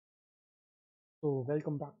So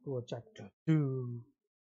welcome back to our chapter 2,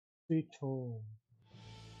 Sweet Home.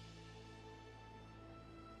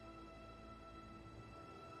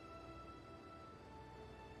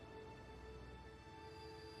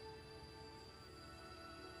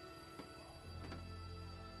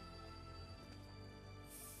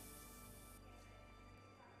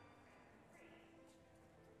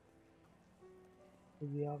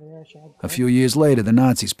 A few years later, the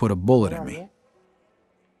Nazis put a bullet in me.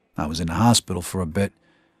 I was in the hospital for a bit,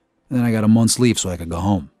 and then I got a month's leave so I could go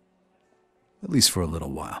home. At least for a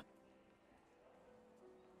little while.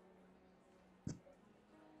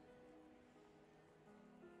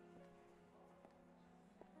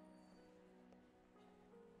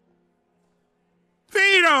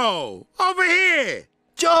 Vito! Over here!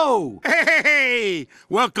 Joe! Hey!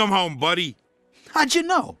 Welcome home, buddy. How'd you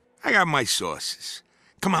know? I got my sources.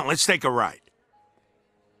 Come on, let's take a ride.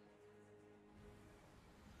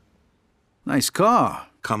 Nice car.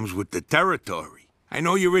 Comes with the territory. I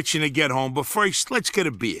know you're itching to get home, but first, let's get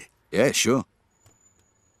a beer. Yeah, sure.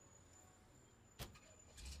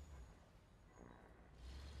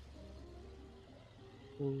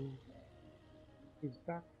 So he's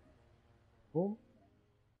back home.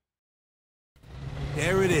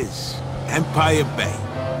 There it is. Empire Bay.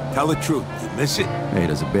 Tell the truth, you miss it? Hey,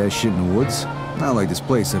 does a bear shit in the woods? Not like this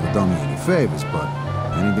place ever done me any favors, but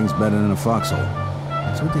anything's better than a foxhole.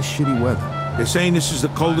 What's with this shitty weather? They're saying this is the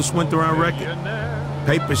coldest winter on record.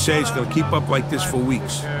 Papers say it's gonna keep up like this for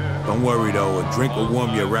weeks. Don't worry though, a drink will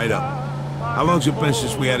warm you right up. How long's it been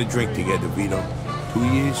since we had a drink together, Vito? 2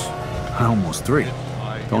 years? Almost 3.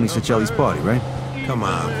 Tony Cicelli's party, right? Come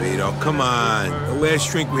on, Vito, come on. The last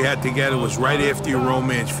drink we had together was right after your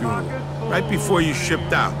romance funeral. Right before you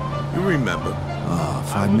shipped out. You remember.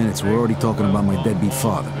 5 minutes, we're already talking about my deadbeat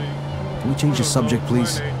father. Can we change the subject,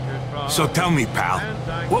 please? So tell me, pal,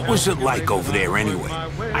 what was it like over there anyway?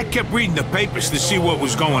 I kept reading the papers to see what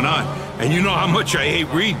was going on, and you know how much I hate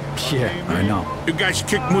reading. Yeah, I know. You guys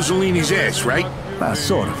kicked Mussolini's ass, right?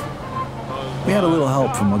 Sort of. We had a little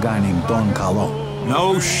help from a guy named Don Carlo.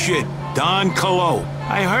 No shit, Don Carlo.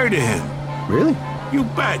 I heard of him. Really? You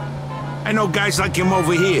bet. I know guys like him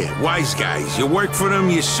over here, wise guys. You work for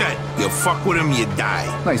them, you're set. You fuck with them, you die.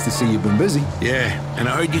 Nice to see you've been busy. Yeah, and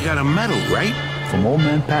I heard you got a medal, right? From old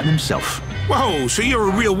man Patton himself. Whoa, so you're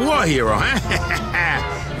a real war hero, huh?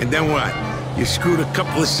 And then what? You screwed a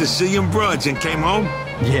couple of Sicilian broads and came home?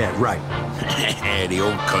 Yeah, right. The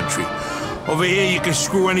old country. Over here, you can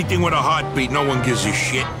screw anything with a heartbeat. No one gives a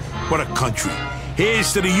shit. What a country.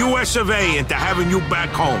 Here's to the US of A and to having you back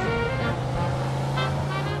home.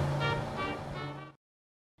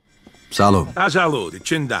 Salud. Salud, the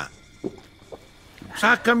chin down. So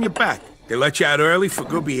how come you're back? They let you out early for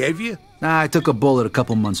good behavior? Nah, I took a bullet a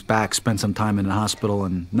couple months back, spent some time in the hospital,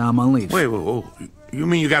 and now I'm on leave. Wait, you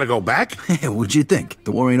mean you gotta go back? What'd you think?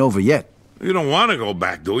 The war ain't over yet. You don't want to go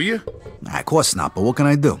back, do you? Nah, of course not, but what can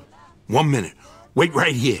I do? 1 minute. Wait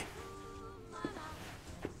right here.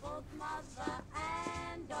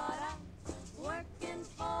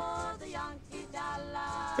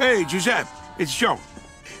 Hey, Giuseppe, it's Joe.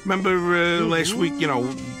 Remember last week, you know,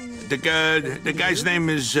 the guy's name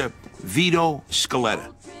is Vito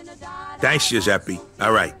Scaletta. Thanks, Giuseppe.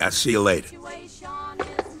 All right, I'll see you later.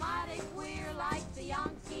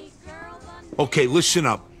 Okay, listen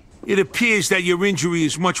up. It appears that your injury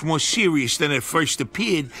is much more serious than it first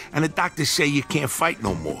appeared, and the doctors say you can't fight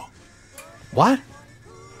no more. What?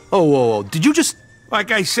 Oh, whoa, did you just... Like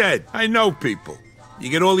I said, I know people. You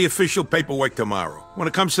get all the official paperwork tomorrow. When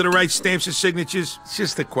it comes to the right stamps and signatures, it's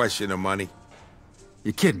just a question of money.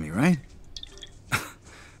 You're kidding me, right?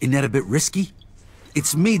 Isn't that a bit risky?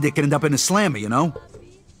 It's me that could end up in a slammer, you know?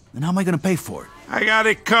 And how am I gonna pay for it? I got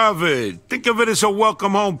it covered. Think of it as a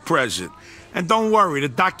welcome home present. And don't worry, the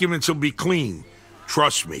documents will be clean.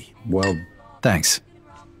 Trust me. Well, thanks.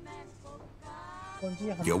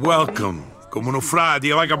 You're welcome. Como no frade,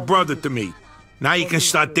 you're like a brother to me. Now you can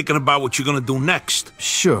start thinking about what you're gonna do next.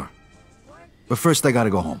 Sure. But first I gotta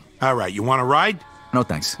go home. All right, you wanna ride? No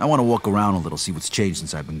thanks. I wanna walk around a little, see what's changed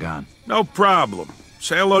since I've been gone. No problem.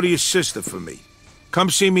 Say hello to your sister for me. Come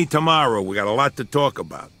see me tomorrow. We got a lot to talk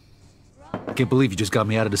about. I can't believe you just got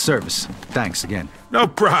me out of the service. Thanks again. No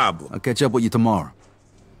problem. I'll catch up with you tomorrow.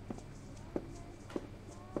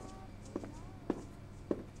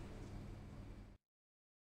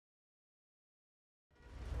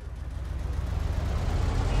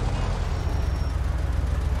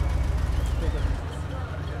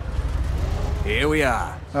 Here we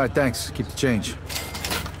are. All right, thanks. Keep the change.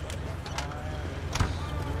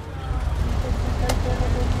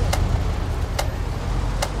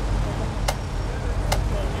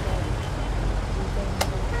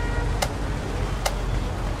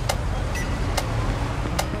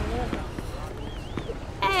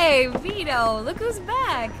 Hey, Vito, look who's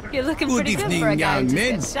back. You're looking pretty good for a guy who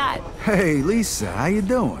just got shot. Hey, Lisa, how you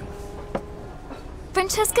doing?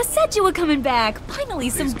 Francesca said you were coming back. Finally,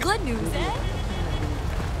 some good news, eh?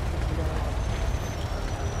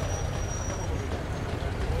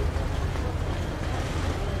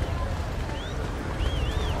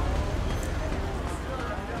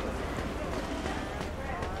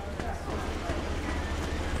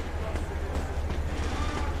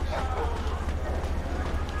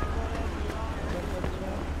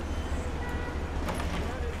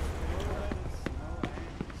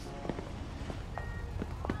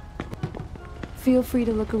 Feel free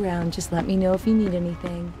to look around. Just let me know if you need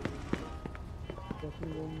anything.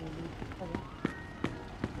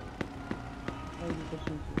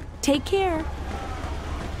 Take care.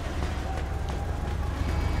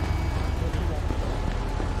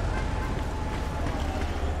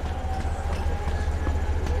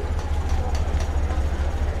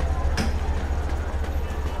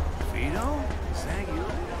 Vito? Is that you?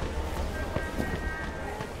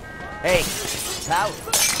 Hey, pal.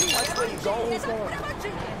 Watch where you go.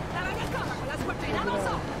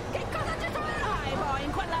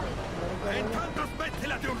 Intanto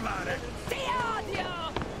smettila di urlare! Ti odio!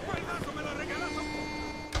 Quel vaso me l'ha regalato!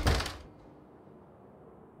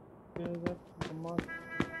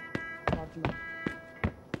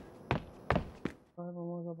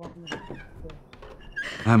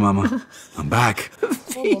 Hi, Mama. I'm back.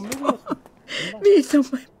 Vito,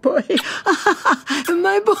 my boy.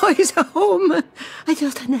 My boy's home. I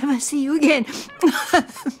thought I'd never see you again.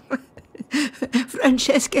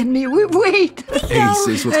 Francesca and me, we wait. Hey,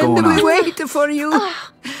 sis, what's going on? We wait for you.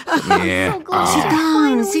 Yeah.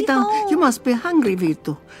 Sit down. You must be hungry,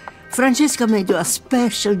 Vito. Francesca made you a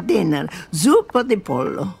special dinner, zuppa di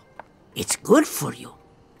pollo. It's good for you.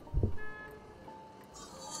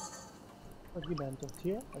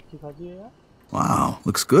 Wow,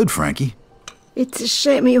 looks good, Frankie. It's a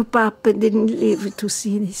shame your papa didn't live to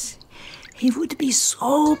see this. He would be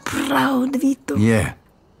so proud, Vito. Yeah,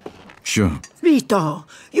 sure. Vito,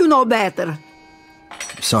 you know better.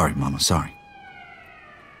 Sorry, Mama, sorry.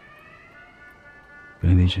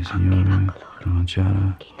 Benedice, Signore, la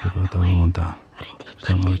mangiare che fa tua volontà.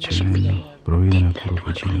 Stiamo ricevendo, provvede nel cuore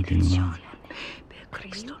cucina di una. Per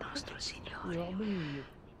Cristo nostro Signore.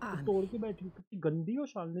 तोड़ के बैठी कितनी गंदी हो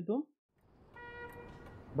शालिनी तुम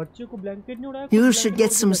बच्चे को blanket नहीं उड़ाया You should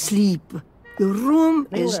get some sleep. Your room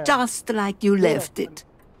is just like you left it.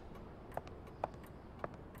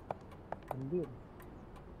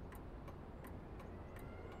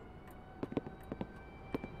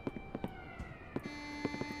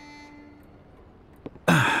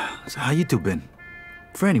 So how you two been?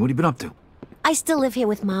 Franny, what have you been up to? I still live here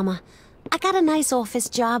with Mama. I got a nice office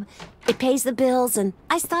job. It pays the bills, and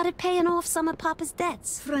I started paying off some of Papa's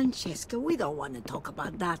debts. Francesca, we don't want to talk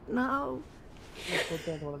about that now.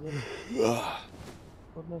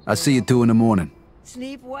 I'll see you two in the morning.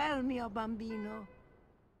 Sleep well, mio bambino.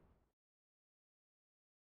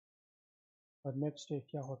 और next day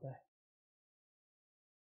क्या होता है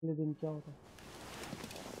अगले दिन क्या होता है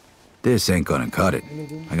This ain't gonna cut it.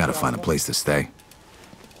 I gotta find a place to stay.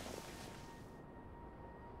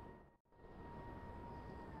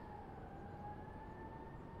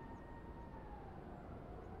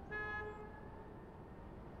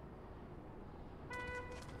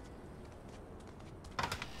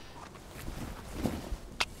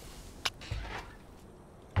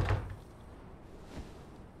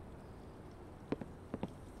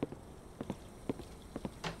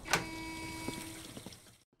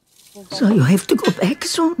 So you have to go back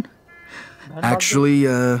soon? Actually,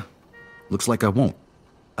 looks like I won't.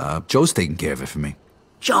 Joe's taking care of it for me.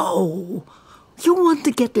 Joe, you want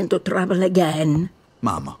to get into trouble again?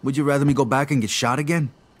 Mama, would you rather me go back and get shot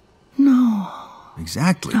again? No.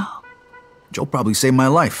 Exactly. No. Joe probably saved my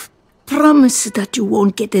life. Promise that you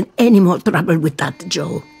won't get in any more trouble with that,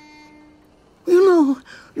 Joe. You know,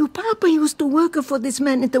 your papa used to work for this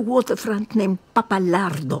man at the waterfront named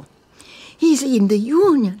Papalardo. He's in the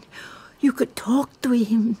union. You could talk to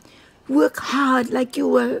him. Work hard like you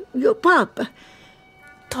were your papa.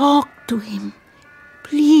 Talk to him.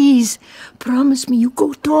 Please, promise me you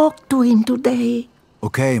go talk to him today.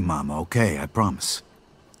 Okay, Mama, okay, I promise.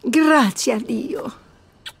 Grazie a Dio.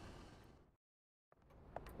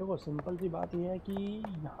 देखो simple सी बात यह है कि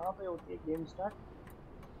यहाँ पे होती है game start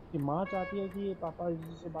कि माँ चाहती है कि ये पापा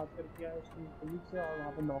जी से बात करके आए उसकी पुलिस से और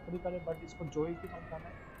वहाँ पे नौकरी करे बट इसको जोई के साथ जाना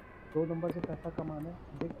है 2 नंबर से पैसा कमाना है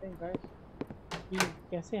देखते हैं गाइस कि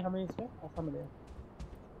कैसे हमें इससे पैसा मिलेगा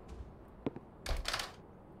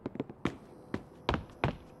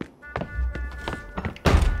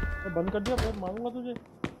तो बंद कर दिया फिर मारूंगा तुझे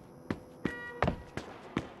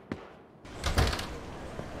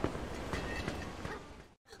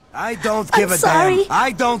I don't give I'm a sorry. damn.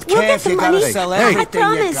 I don't We'll care get if the you gotta money. sell I everything you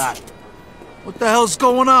promise. got. What the hell's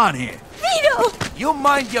going on here? Vito! You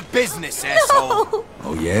mind your business, asshole. No!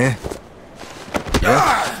 Oh, yeah?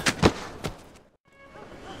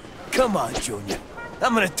 Come on, Junior.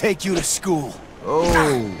 I'm gonna take you to school.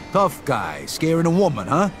 Oh, tough guy. Scaring a woman,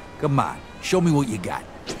 huh? Come on. Show me what you got.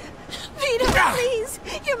 Vito, please!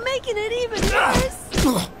 You're making it even worse!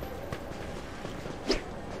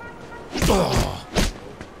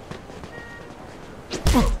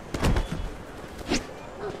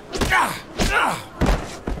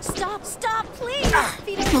 Stop, please!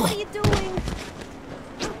 Vito, what are you doing?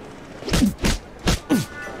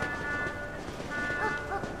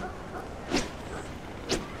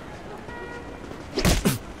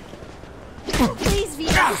 Please,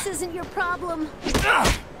 Vito, this isn't your problem.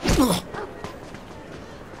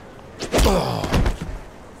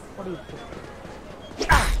 What do you think?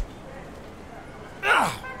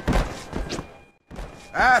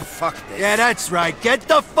 Fuck this. Yeah, that's right. Get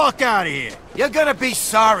the fuck out of here. You're gonna be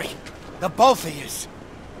sorry. The both of yous.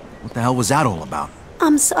 What the hell was that all about?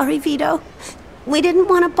 I'm sorry, Vito. We didn't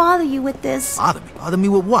want to bother you with this. Bother me? Bother me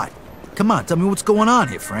with what? Come on, tell me what's going on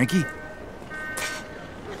here, Frankie.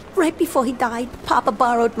 Right before he died, Papa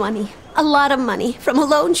borrowed money. A lot of money from a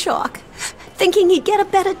loan shark, thinking he'd get a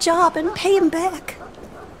better job and pay him back.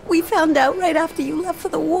 We found out right after you left for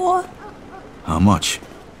the war. How much?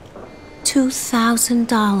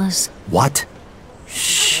 $2,000. What?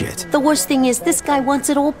 Shit. The worst thing is, this guy wants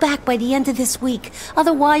it all back by the end of this week.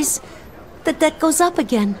 Otherwise, the debt goes up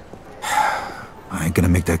again. I ain't gonna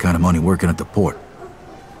make that kind of money working at the port.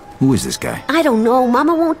 Who is this guy? I don't know.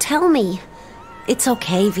 Mama won't tell me. It's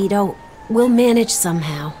okay, Vito. We'll manage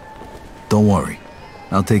somehow. Don't worry.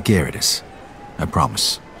 I'll take care of this. I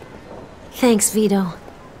promise. Thanks, Vito.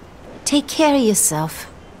 Take care of yourself.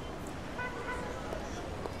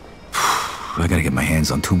 I gotta get my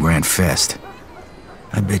hands on $2,000 fast.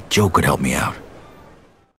 I bet Joe could help me out.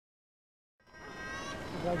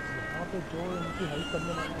 यहाँ पे जो इनकी help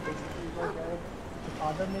करने वाला है,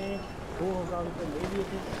 father ने 2,000 रुपये ले लिए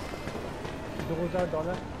थे,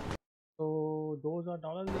 $2,000, तो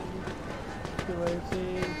 $2,000 ले लिए, इसकी वजह से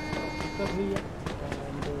दिक्कत हुई है।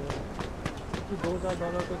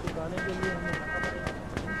 $2,000 को चुकाने के लिए हमें जाना पड़ेगा।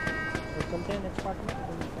 तो चलते हैं नेक्स्ट पार्ट में।